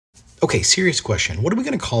Okay, serious question. What are we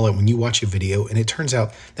going to call it when you watch a video and it turns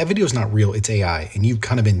out that video is not real, it's AI, and you've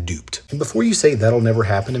kind of been duped? And before you say that'll never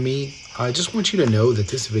happen to me, I just want you to know that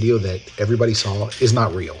this video that everybody saw is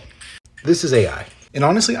not real. This is AI. And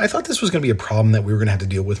honestly, I thought this was going to be a problem that we were going to have to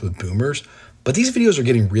deal with boomers, but these videos are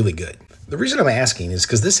getting really good. The reason I'm asking is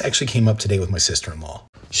because this actually came up today with my sister-in-law.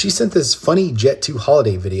 She sent this funny Jet2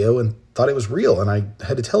 holiday video and thought it was real, and I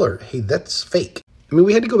had to tell her, hey, that's fake. I mean,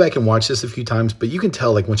 we had to go back and watch this a few times, but you can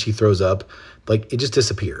tell, like, when she throws up, like, it just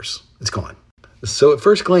disappears. It's gone. So at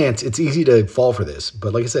first glance, it's easy to fall for this,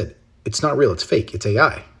 but like I said, it's not real. It's fake. It's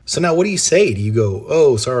AI. So now what do you say? Do you go,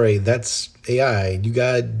 oh, sorry, that's AI. You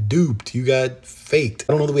got duped. You got faked.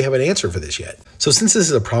 I don't know that we have an answer for this yet. So since this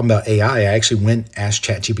is a problem about AI, I actually went and asked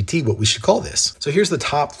ChatGPT what we should call this. So here's the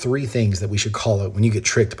top 3 things that we should call it when you get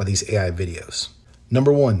tricked by these AI videos.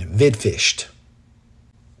 Number 1, vidfished.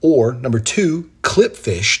 Or number 2, clip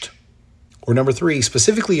fished. Or number 3,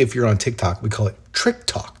 specifically if you're on TikTok, we call it trick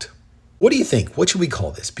talked. What do you think? What should we call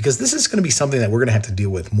this? Because this is going to be something that we're going to have to deal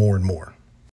with more and more.